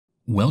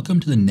Welcome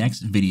to the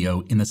next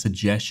video in the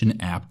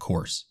Suggestion App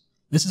course.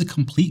 This is a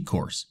complete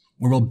course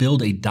where we'll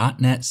build a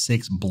 .NET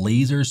 6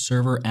 Blazor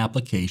server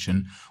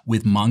application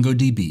with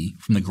MongoDB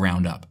from the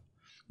ground up.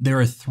 There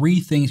are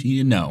three things you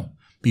need to know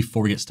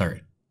before we get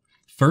started.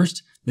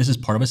 First, this is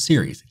part of a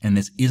series, and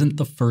this isn't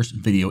the first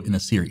video in the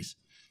series.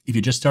 If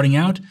you're just starting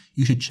out,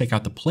 you should check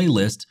out the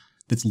playlist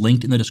that's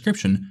linked in the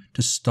description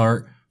to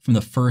start from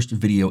the first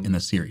video in the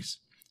series.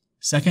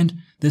 Second,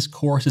 this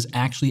course is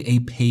actually a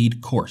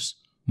paid course.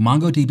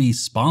 MongoDB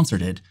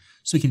sponsored it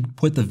so you can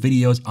put the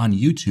videos on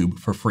YouTube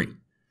for free.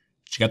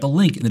 Check out the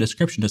link in the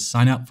description to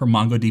sign up for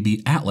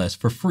MongoDB Atlas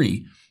for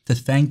free to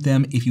thank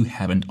them if you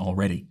haven't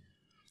already.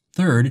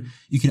 Third,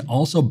 you can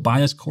also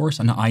buy this course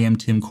on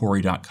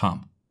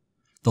IamTimCorey.com.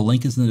 The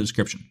link is in the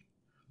description.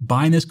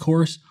 Buying this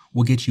course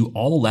will get you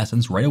all the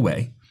lessons right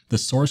away, the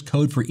source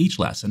code for each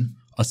lesson,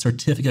 a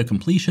certificate of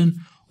completion,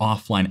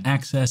 offline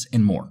access,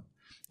 and more.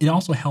 It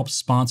also helps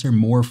sponsor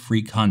more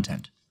free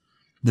content.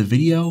 The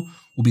video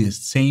will be the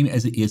same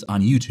as it is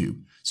on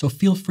YouTube, so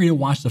feel free to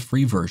watch the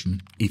free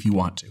version if you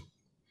want to.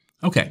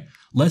 Okay,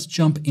 let's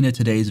jump into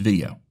today's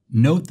video.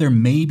 Note there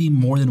may be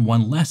more than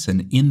one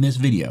lesson in this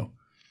video,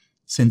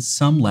 since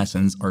some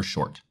lessons are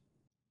short.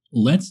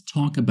 Let's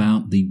talk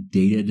about the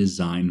data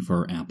design for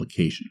our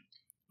application.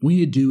 What we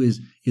need to do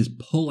is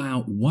pull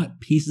out what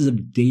pieces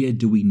of data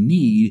do we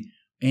need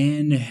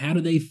and how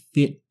do they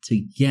fit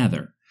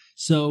together.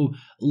 So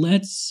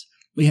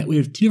we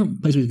have two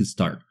different places we can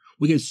start.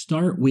 We can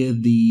start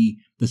with the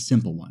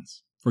simple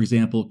ones. For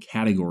example,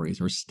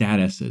 categories or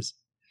statuses.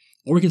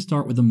 Or we can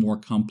start with the more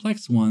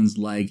complex ones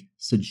like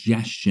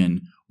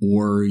suggestion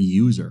or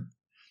user.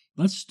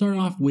 Let's start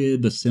off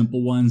with the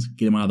simple ones,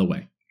 get them out of the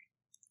way.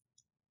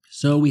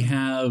 So we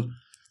have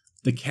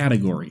the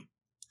category.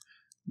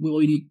 We're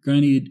going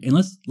to need, and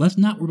let's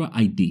not worry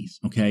about IDs,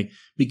 okay?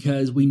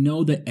 Because we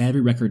know that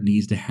every record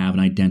needs to have an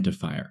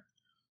identifier.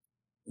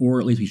 Or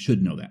at least we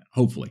should know that,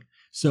 hopefully.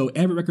 So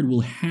every record will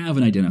have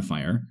an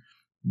identifier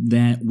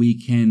that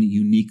we can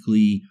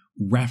uniquely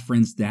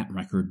reference that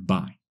record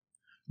by.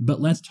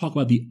 But let's talk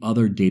about the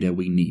other data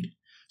we need.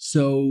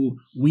 So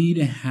we need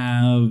to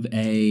have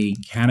a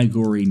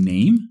category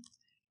name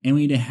and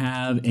we need to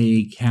have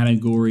a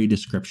category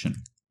description.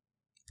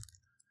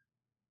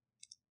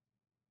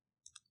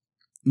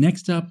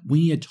 Next up,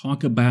 we need to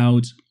talk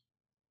about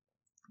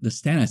the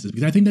statuses,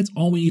 because I think that's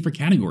all we need for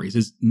categories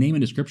is name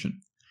and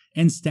description.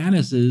 And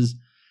statuses,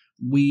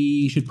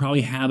 we should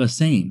probably have a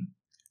same.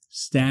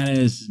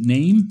 Status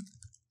name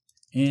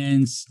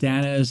and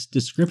status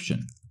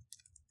description.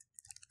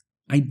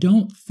 I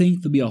don't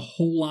think there'll be a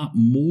whole lot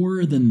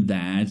more than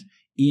that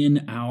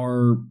in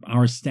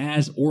our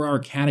status or our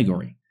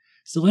category.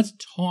 So let's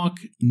talk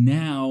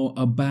now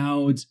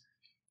about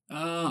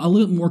a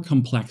little bit more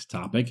complex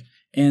topic,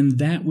 and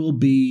that will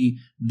be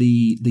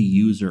the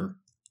user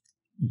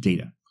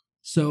data.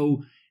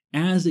 So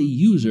as a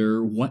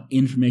user, what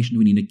information do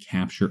we need to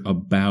capture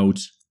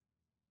about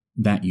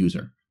that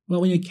user? Well,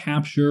 we need to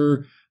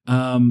capture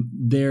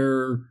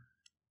their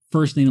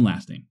first name and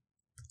last name.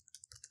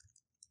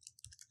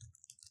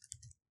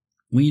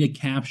 We need to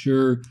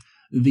capture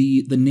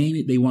the name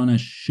that they want to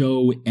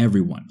show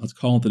everyone. Let's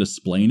call it the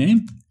display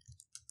name.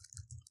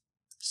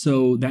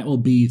 So that will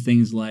be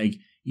things like,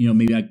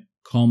 maybe I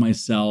call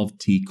myself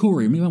T.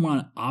 Corey. Maybe I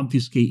want to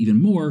obfuscate even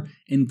more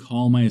and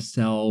call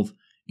myself,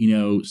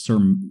 Sir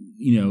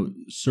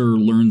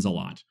Learns a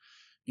Lot.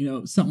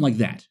 Something like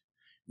that.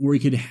 Where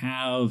you could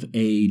have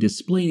a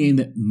display name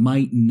that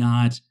might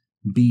not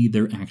be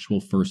their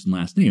actual first and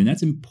last name. And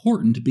that's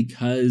important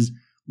because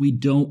we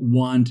don't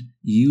want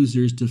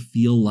users to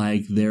feel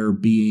like they're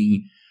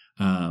being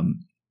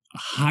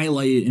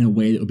highlighted in a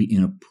way that would be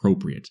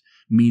inappropriate.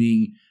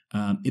 Meaning,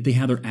 if they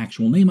have their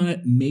actual name on it,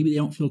 maybe they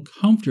don't feel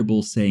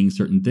comfortable saying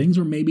certain things,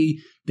 or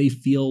maybe they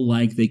feel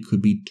like they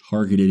could be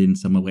targeted in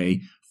some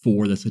way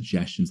for the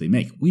suggestions they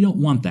make. We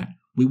don't want that.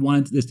 We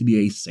want this to be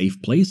a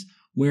safe place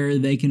where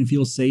they can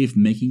feel safe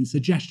making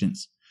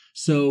suggestions.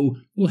 So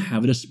we'll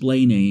have a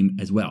display name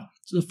as well.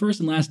 So the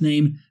first and last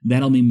name,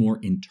 that'll be more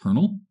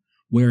internal,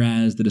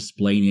 whereas the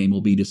display name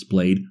will be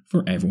displayed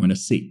for everyone to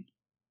see.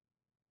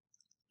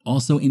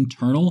 Also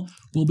internal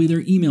will be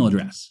their email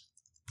address.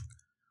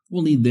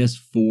 We'll need this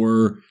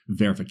for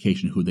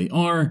verification of who they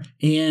are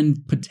and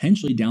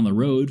potentially down the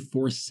road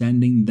for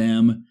sending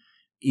them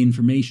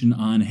information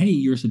on, hey,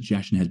 your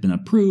suggestion has been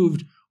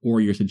approved or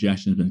your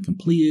suggestion has been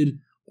completed,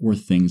 or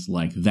things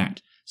like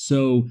that.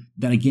 So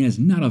that again is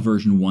not a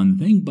version 1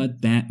 thing,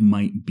 but that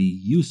might be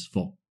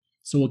useful.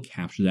 So we'll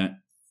capture that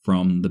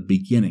from the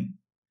beginning.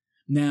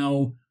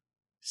 Now,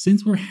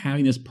 since we're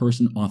having this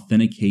person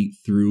authenticate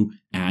through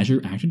Azure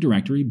Active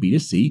Directory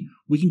B2C,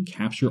 we can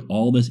capture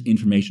all this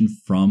information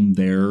from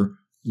their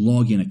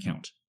login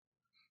account.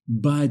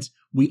 But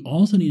we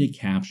also need to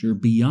capture,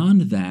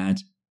 beyond that,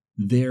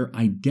 their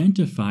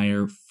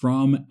identifier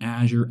from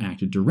Azure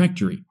Active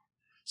Directory.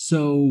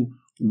 So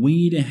we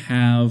need to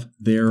have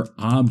their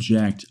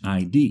object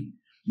ID.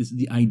 This is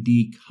the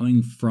ID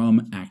coming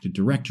from Active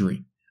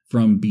Directory,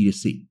 from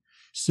B2C.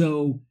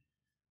 So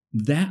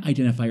that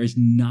identifier is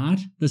not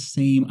the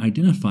same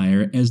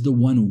identifier as the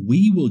one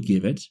we will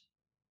give it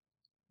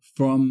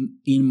from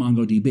in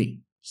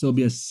MongoDB. So it'll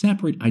be a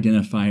separate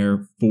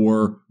identifier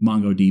for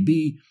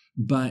MongoDB,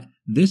 but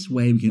this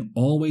way we can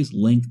always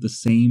link the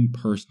same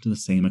person to the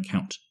same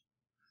account.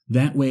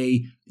 That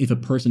way, if a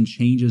person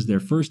changes their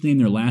first name,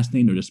 their last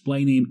name, their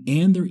display name,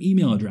 and their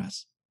email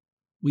address,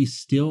 we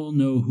still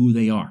know who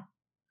they are.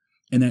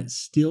 And that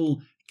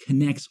still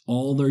connects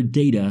all their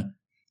data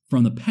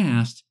from the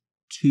past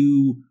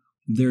to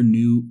their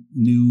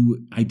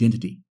new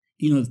identity.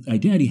 The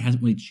identity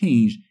hasn't really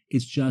changed.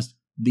 It's just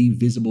the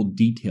visible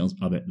details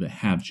of it that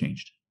have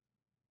changed.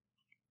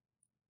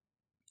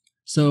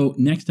 So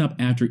next up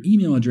after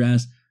email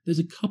address, there's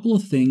a couple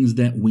of things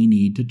that we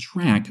need to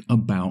track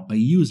about a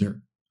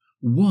user.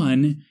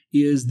 One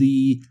is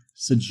the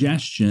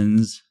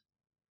suggestions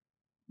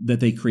that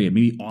they create,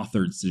 maybe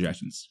authored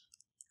suggestions.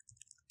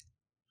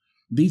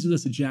 These are the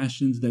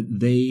suggestions that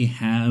they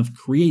have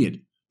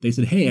created. They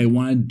said, hey, I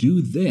want to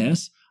do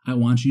this.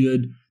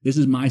 This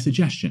is my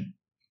suggestion.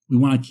 We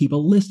want to keep a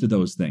list of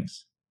those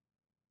things.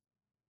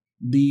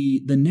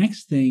 The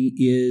next thing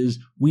is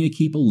we need to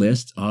keep a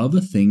list of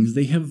the things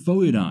they have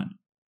voted on.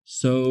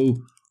 So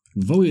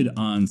voted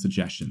on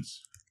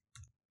suggestions.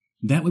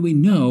 That way we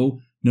know,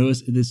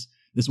 notice this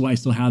is why I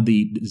still have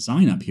the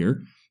design up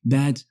here,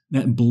 that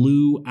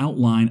blue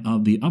outline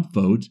of the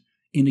upvote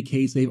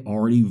indicates they've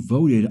already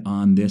voted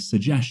on this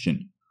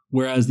suggestion,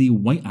 whereas the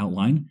white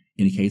outline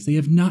indicates they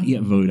have not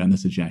yet voted on the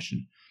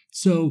suggestion.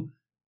 So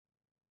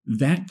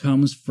that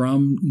comes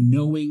from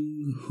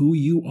knowing who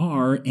you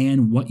are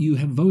and what you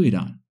have voted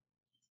on.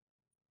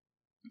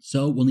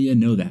 So we'll need to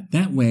know that.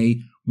 That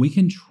way we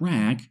can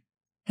track,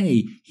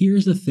 hey,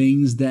 here's the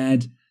things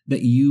that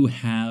you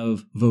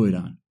have voted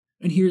on,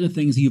 and here are the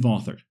things you've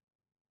authored.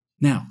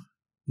 Now,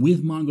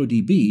 with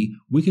MongoDB,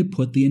 we could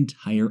put the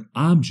entire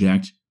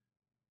object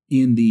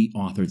in the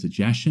authored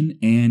suggestion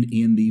and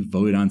in the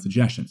voted on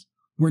suggestions.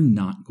 We're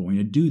not going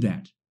to do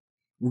that.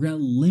 We're going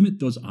to limit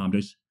those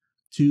objects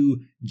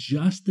to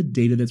just the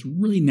data that's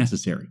really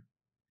necessary.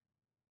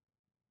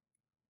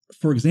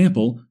 For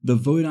example, the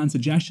voted on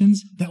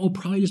suggestions, that will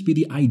probably just be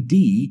the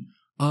ID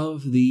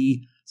of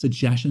the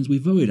suggestions we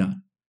voted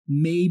on.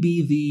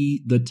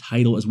 Maybe the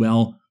title as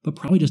well, but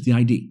probably just the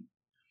ID.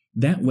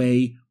 That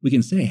way, we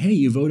can say, hey,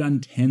 you voted on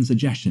 10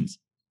 suggestions.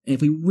 And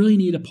if we really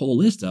need to pull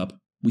a list up,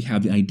 we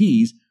have the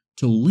IDs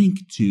to link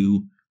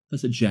to the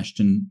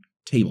suggestion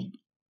table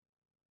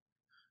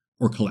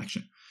or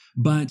collection.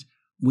 But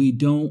we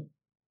don't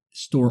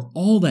store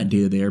all that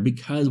data there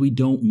because we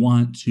don't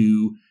want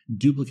to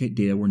duplicate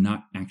data we're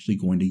not actually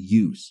going to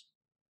use.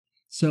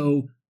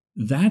 So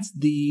that's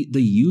the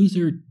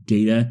user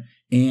data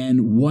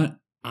and what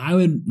I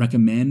would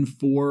recommend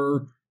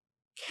for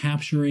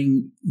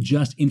capturing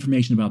just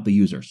information about the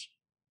users.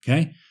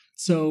 Okay,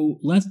 so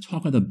let's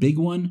talk about the big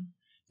one,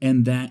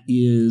 and that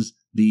is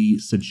the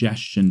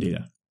suggestion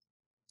data.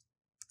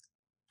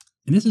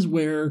 And this is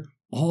where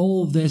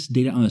all this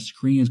data on the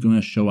screen is going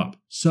to show up.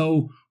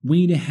 So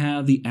we need to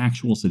have the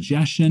actual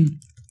suggestion.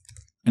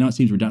 I know it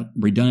seems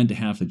redundant to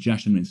have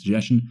suggestion and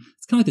suggestion.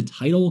 It's kind of like the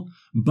title,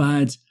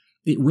 but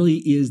it really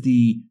is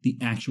the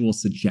actual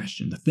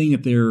suggestion, the thing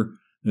that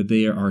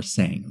they are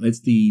saying.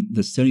 It's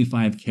the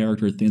 75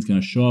 character thing that's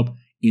going to show up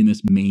in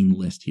this main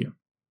list here.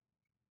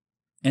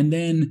 And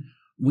then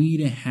we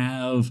need to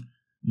have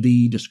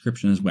the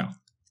description as well.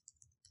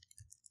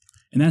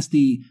 And that's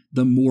the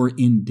more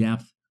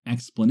in-depth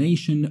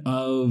explanation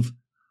of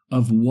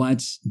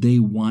what they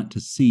want to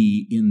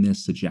see in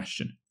this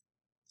suggestion.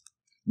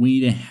 We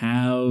need to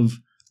have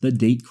the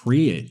date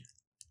created.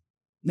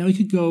 Now we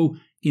could go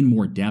in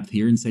more depth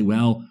here and say,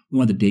 well, we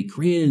want the date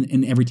created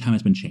and every time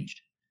it's been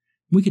changed.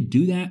 We could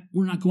do that.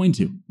 We're not going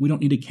to. We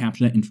don't need to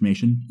capture that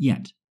information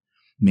yet.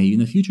 Maybe in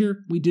the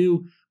future we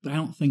do, but I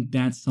don't think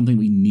that's something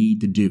we need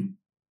to do.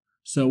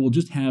 So we'll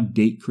just have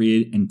date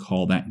created and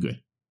call that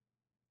good.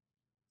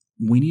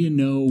 We need to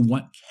know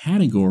what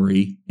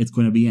category it's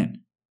going to be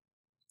in.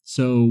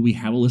 So we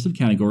have a list of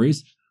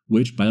categories,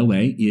 which, by the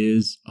way,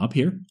 is up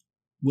here.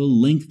 We'll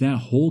link that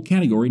whole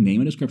category,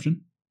 name and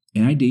description,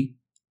 and ID,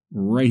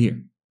 right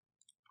here.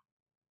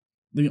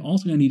 Then you're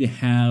also going to need to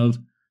have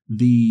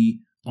the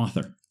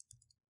author.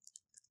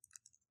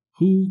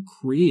 Who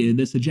created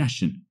the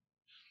suggestion,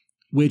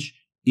 which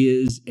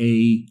is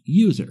a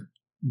user.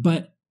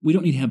 But we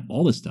don't need to have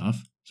all this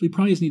stuff, so we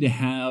probably just need to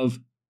have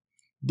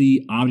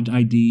the object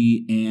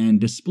ID and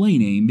display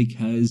name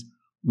because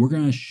we're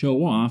going to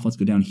show off, let's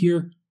go down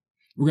here,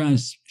 we're going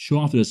to show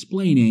off the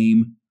display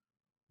name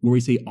where we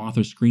say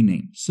author screen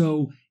name.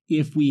 So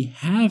if we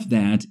have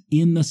that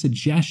in the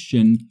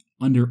suggestion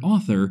under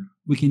author,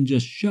 we can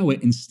just show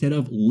it instead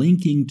of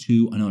linking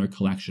to another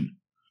collection.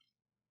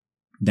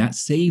 That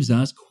saves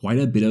us quite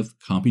a bit of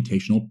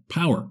computational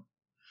power.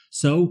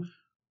 So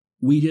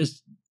we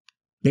just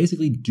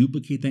basically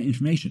duplicate that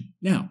information.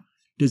 Now,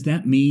 does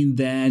that mean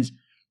that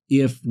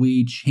if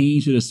we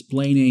change the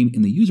display name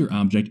in the user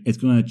object, it's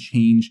going to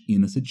change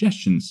in the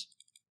suggestions?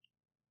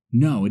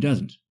 No, it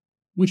doesn't.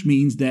 Which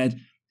means that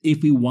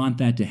if we want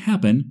that to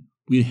happen,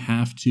 we'd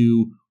have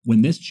to,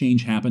 when this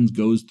change happens,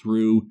 goes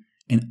through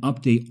and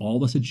update all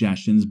the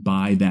suggestions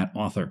by that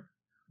author,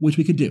 which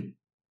we could do.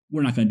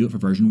 We're not going to do it for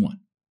version 1.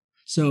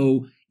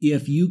 So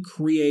if your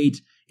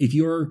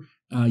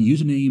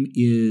username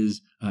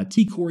is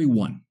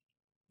tcorey1,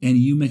 and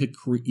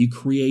you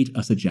create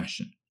a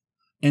suggestion,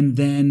 and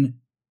then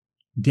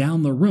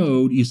down the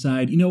road you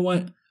decide, you know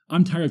what,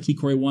 I'm tired of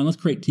tcorey1, let's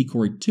create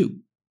tcorey2,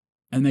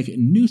 and make a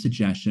new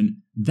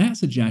suggestion. That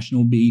suggestion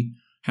will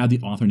have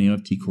the author name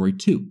of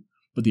tcorey2,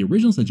 but the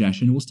original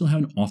suggestion will still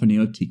have an author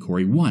name of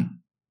tcorey1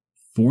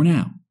 for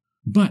now.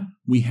 But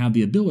we have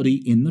the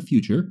ability in the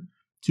future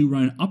to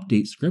run an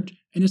update script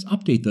and just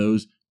update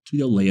those to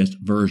the latest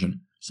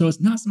version. So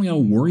it's not something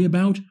I'll worry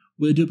about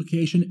with a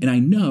duplication, and I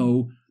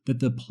know that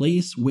the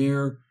place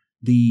where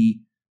the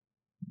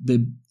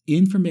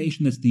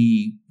information that's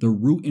the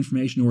root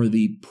information or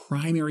the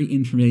primary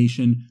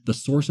information, the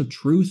source of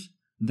truth,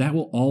 that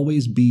will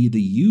always be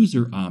the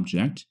user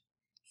object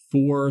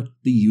for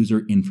the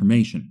user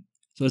information.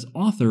 So this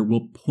author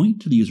will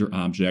point to the user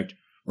object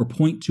or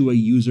point to a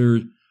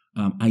user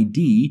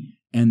ID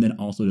and then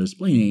also the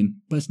display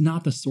name, but it's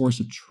not the source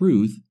of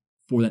truth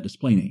for that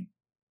display name.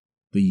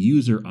 The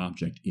user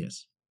object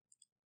is.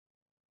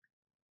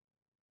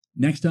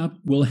 Next up,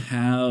 we'll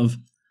have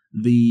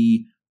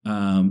the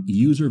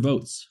user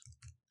votes.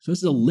 So this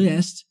is a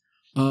list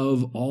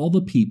of all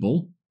the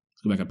people.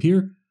 Let's go back up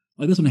here.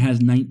 Like this one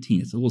has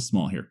 19. It's a little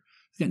small here.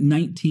 It's got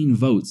 19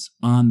 votes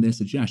on this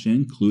suggestion,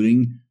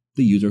 including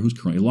the user who's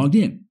currently logged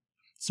in.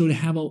 So we're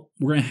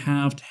going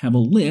to have a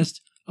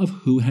list of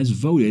who has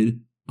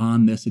voted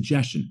on this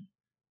suggestion,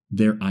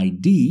 their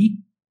ID,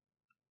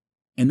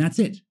 and that's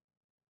it.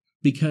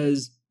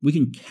 Because we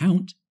can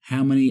count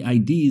how many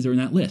IDs are in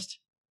that list.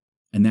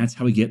 And that's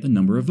how we get the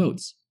number of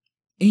votes.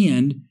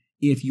 And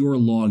if you're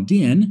logged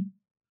in,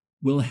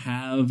 we'll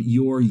have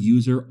your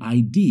user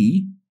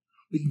ID.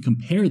 We can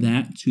compare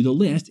that to the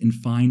list and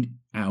find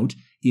out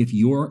if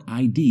your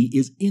ID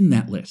is in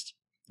that list.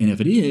 And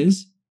if it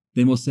is,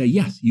 then we'll say,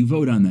 yes, you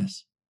vote on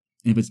this.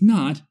 And if it's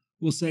not,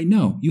 we'll say,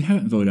 no, you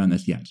haven't voted on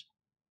this yet.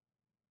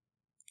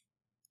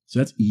 So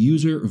that's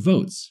user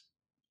votes.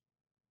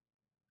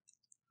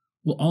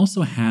 We'll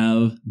also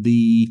have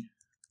the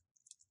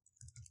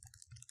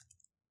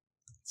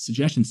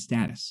suggestion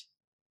status,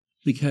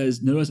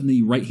 because notice on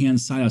the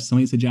right-hand side of some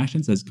of these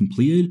suggestions says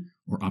completed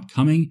or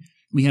upcoming.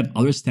 We have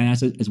other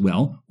status as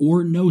well,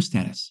 or no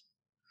status.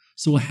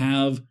 So we'll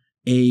have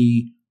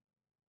a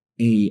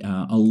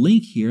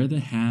link here that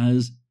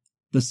has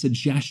the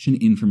suggestion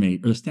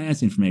information or the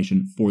status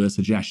information for the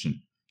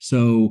suggestion.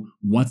 So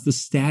what's the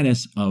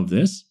status of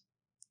this,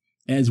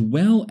 as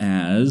well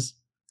as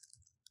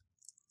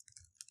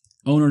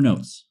owner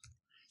notes.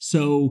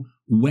 So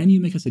when you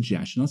make a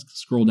suggestion, let's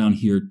scroll down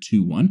here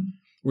to one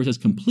where it says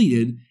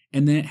completed,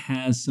 and then it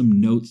has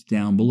some notes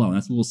down below. And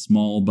that's a little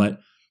small,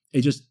 but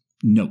it just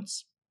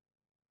notes.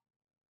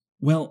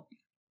 Well,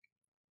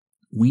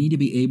 we need to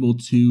be able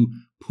to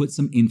put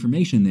some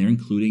information there,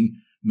 including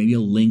maybe a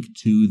link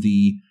to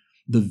the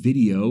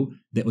video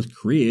that was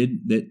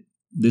created that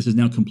this is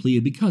now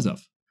completed because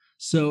of.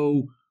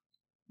 So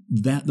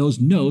those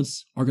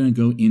notes are going to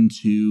go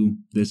into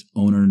this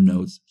owner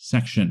notes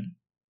section.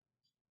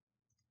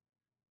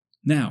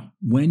 Now,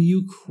 when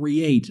you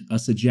create a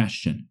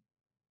suggestion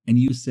and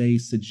you say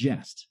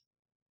suggest,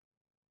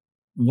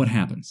 what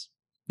happens?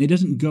 It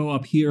doesn't go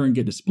up here and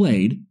get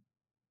displayed.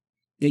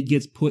 It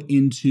gets put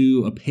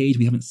into a page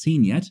we haven't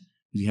seen yet,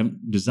 because we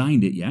haven't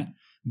designed it yet,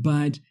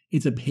 but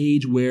it's a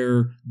page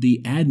where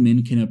the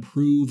admin can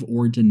approve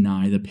or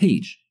deny the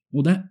page.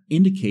 Well, that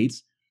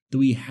indicates that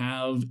we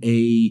have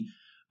a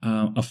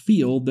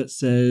field that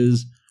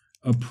says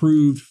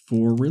approved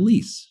for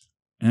release.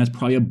 And that's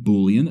probably a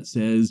Boolean that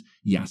says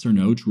yes or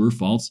no, true or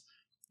false.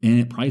 And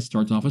it probably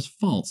starts off as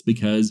false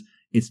because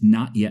it's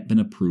not yet been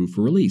approved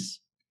for release.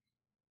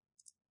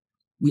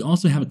 We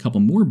also have a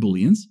couple more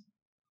Booleans.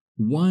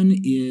 One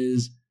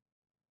is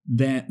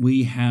that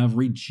we have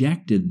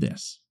rejected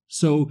this.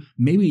 So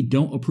maybe we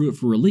don't approve it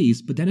for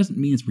release, but that doesn't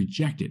mean it's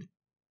rejected.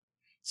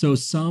 So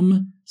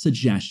some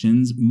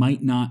suggestions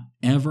might not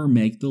ever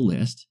make the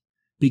list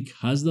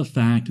because of the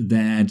fact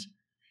that,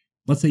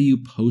 let's say you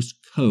post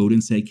code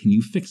and say, can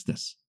you fix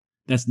this?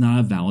 That's not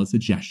a valid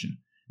suggestion.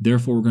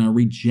 Therefore, we're going to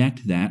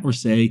reject that or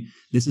say,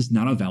 this is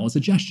not a valid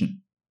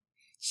suggestion.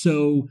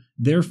 So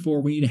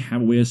therefore, we need to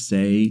have a way to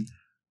say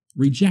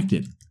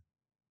rejected.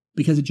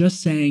 Because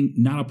just saying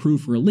not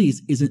approved for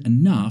release isn't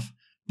enough,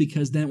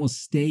 because then it will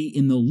stay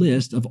in the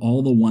list of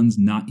all the ones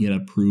not yet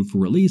approved for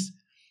release.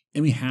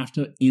 And we have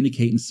to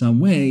indicate in some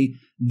way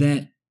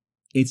that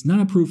it's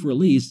not approved for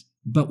release,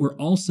 but we're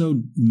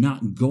also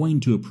not going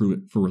to approve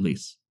it for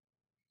release.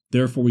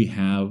 Therefore, we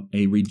have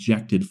a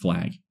rejected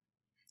flag.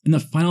 And the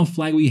final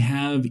flag we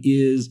have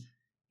is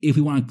if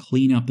we want to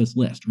clean up this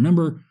list.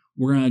 Remember,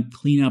 we're going to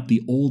clean up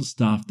the old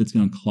stuff that's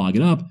going to clog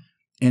it up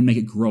and make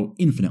it grow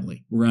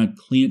infinitely. We're going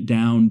to clean it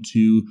down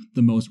to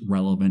the most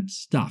relevant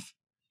stuff.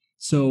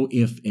 So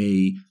if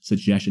a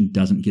suggestion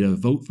doesn't get a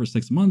vote for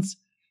 6 months,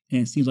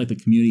 and it seems like the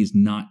community is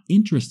not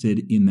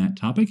interested in that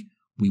topic,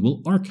 we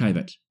will archive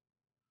it.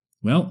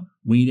 Well,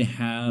 we need to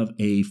have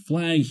a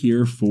flag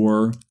here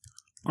for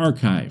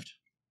archived.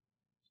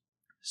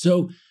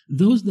 So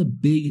those are the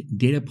big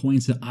data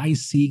points that I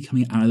see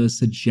coming out of the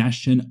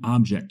suggestion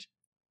object.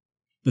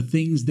 The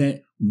things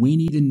that we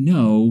need to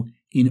know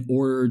in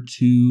order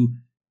to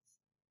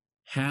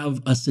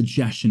have a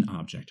suggestion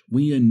object.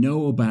 We need to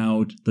know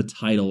about the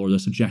title or the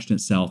suggestion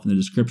itself and the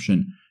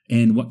description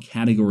and what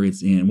category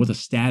it's in, what the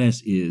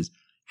status is,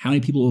 how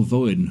many people have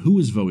voted and who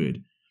has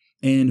voted,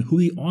 and who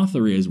the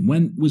author is,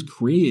 when it was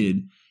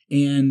created,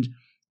 and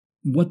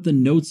what the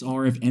notes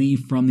are, if any,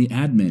 from the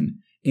admin,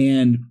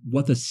 and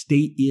what the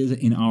state is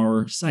in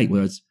our site,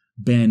 whether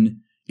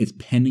it's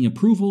pending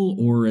approval,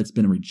 or it's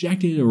been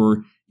rejected,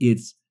 or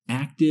it's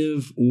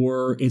active,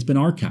 or it's been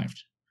archived.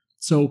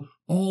 So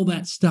all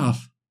that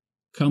stuff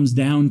comes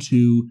down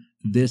to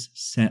this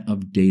set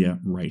of data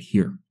right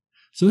here.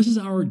 So this is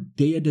our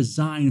data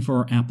design for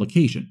our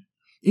application.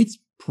 It's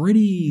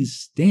pretty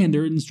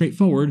standard and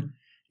straightforward,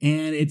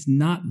 and it's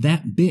not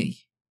that big.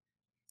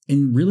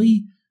 And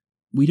really,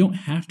 we don't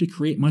have to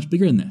create much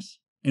bigger than this.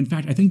 In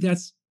fact, I think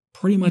that's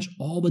pretty much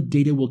all the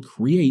data we'll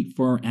create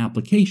for our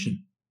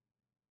application.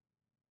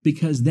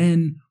 Because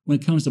then, when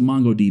it comes to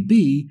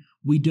MongoDB,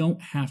 we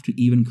don't have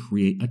to even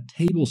create a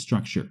table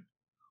structure.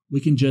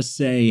 We can just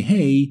say,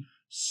 hey,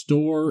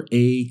 store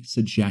a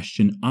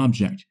suggestion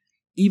object.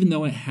 Even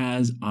though it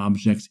has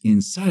objects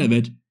inside of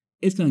it,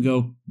 it's going to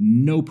go,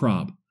 no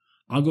prob.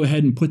 I'll go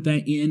ahead and put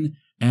that in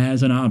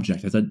as an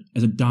object, as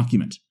a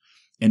document.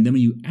 And then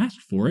when you ask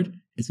for it,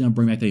 it's going to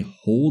bring back the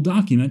whole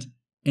document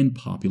and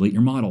populate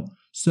your model.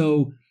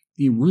 So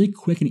it's really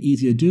quick and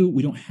easy to do.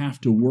 We don't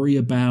have to worry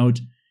about,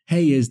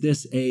 hey, is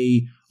this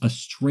a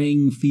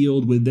string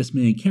field with this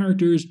many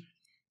characters?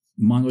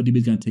 MongoDB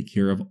is going to take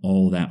care of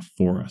all that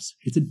for us.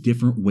 It's a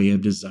different way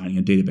of designing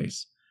a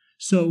database.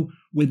 So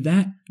with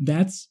that,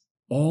 that's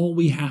all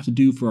we have to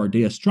do for our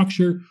data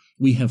structure.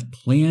 We have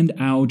planned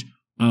out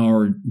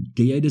our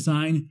data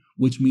design,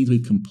 which means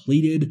we've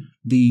completed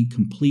the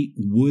complete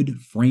wood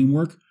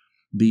framework,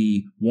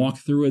 the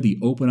walkthrough, the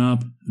open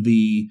up,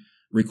 the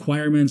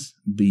requirements,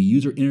 the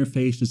user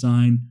interface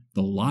design,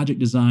 the logic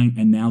design,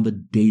 and now the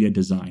data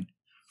design.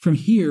 From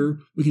here,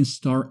 we can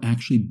start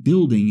actually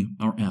building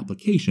our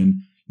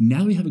application.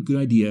 Now we have a good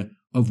idea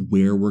of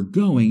where we're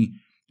going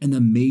and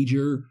the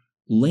major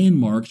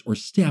landmarks or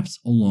steps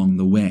along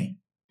the way.